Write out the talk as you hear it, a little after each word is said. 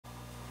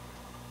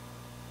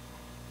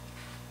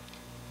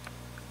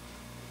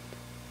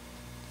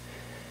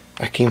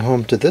I came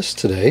home to this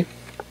today,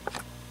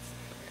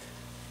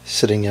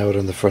 sitting out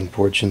on the front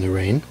porch in the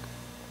rain.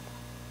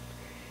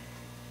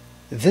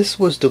 This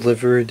was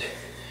delivered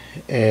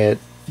at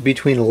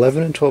between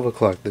 11 and 12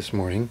 o'clock this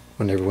morning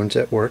when everyone's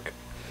at work.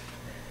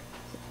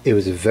 It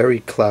was a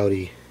very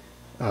cloudy,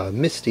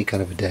 misty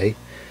kind of a day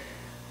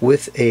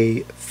with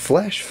a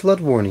flash flood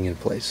warning in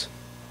place.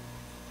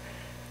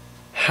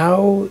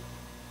 How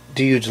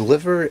do you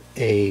deliver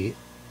a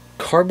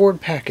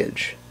cardboard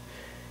package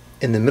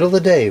in the middle of the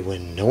day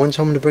when no one's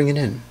home to bring it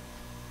in,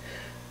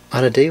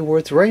 on a day where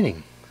it's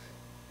raining,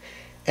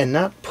 and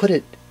not put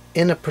it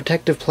in a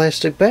protective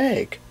plastic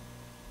bag?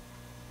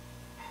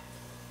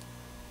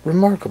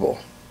 Remarkable.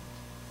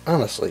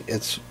 Honestly,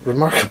 it's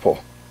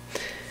remarkable.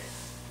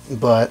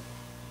 But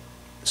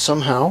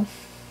somehow,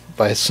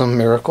 by some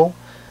miracle,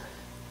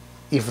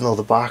 even though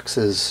the box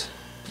is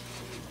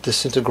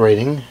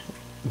disintegrating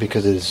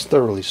because it is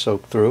thoroughly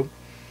soaked through,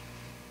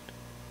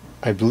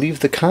 I believe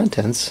the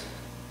contents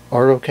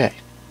are okay.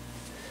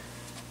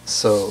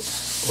 So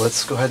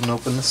let's go ahead and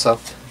open this up,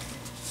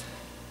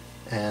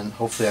 and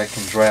hopefully I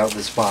can dry out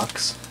this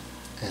box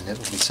and it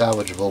will be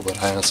salvageable,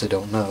 but I honestly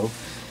don't know.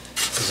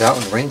 It was out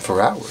in the rain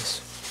for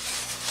hours.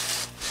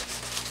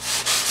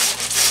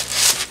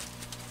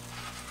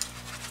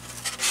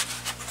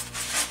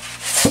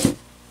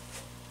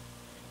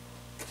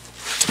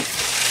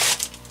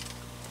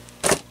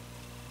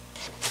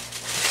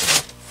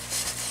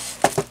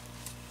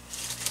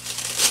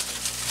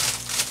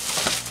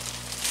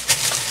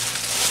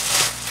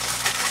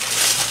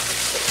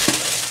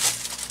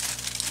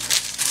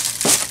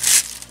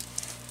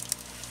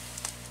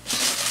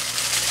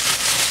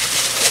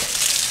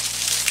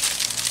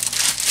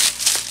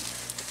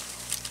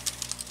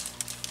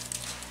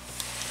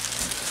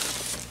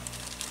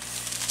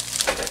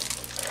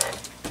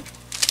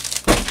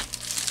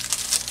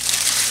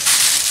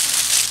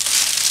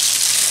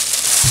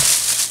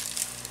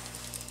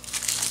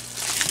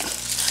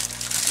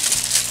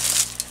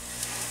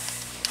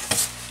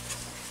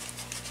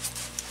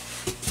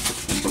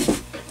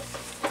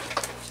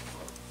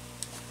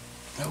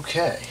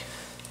 Okay,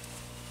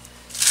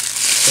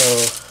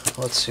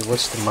 so let's see,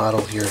 what's the model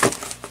here?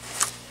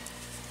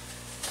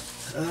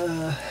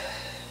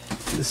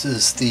 This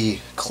is the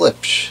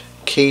Klipsch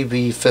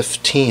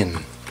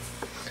KB-15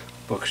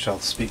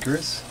 bookshelf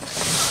speakers.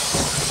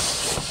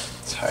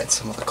 Let's hide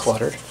some of the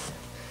clutter.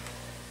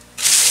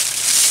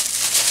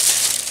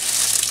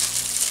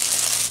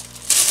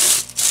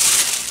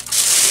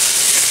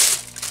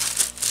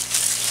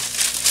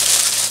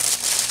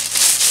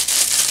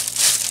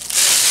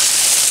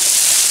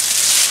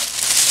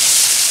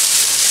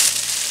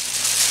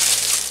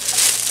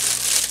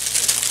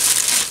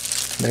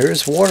 There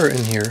is water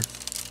in here,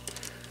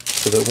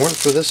 so if it weren't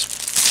for this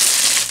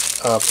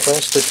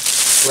plastic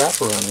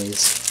wrapper on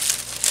these,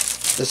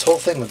 this whole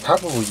thing would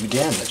probably be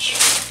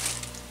damaged.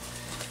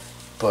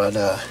 But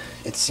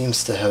it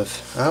seems to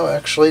have, oh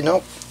actually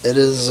nope, it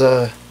is,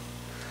 there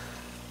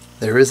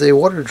is a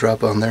water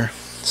drop on there,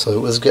 so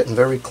it was getting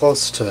very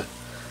close to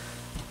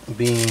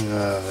being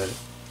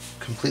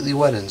completely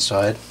wet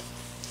inside.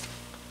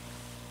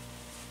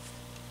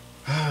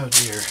 Oh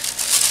dear.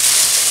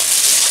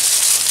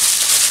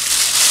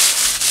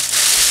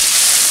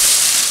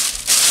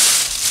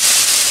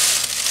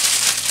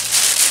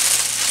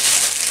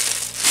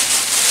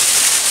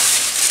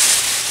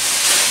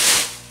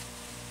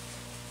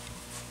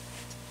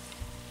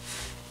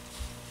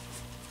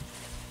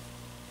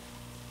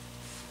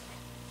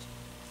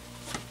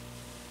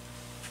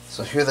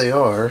 So here they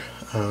are.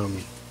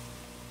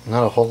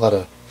 Not a whole lot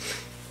of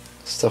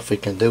stuff we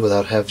can do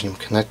without having them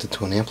connected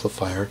to an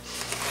amplifier.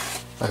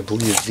 I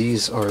believe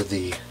these are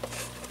the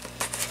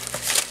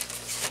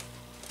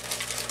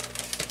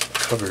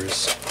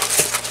covers,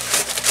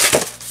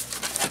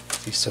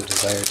 if you so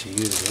desire to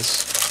use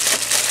this.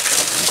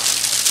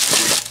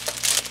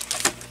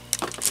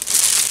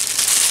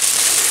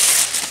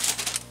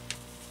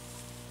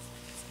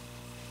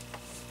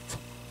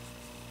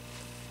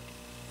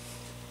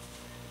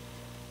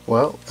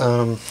 Well,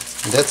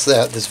 that's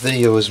that. This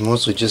video is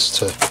mostly just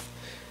to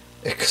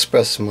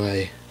express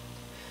my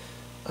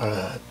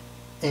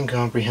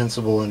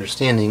incomprehensible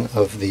understanding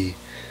of the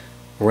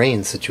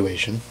rain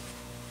situation.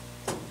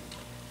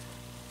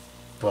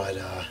 But,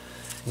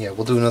 yeah,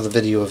 we'll do another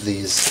video of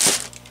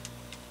these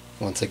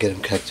once I get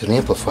them connected to an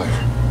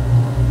amplifier.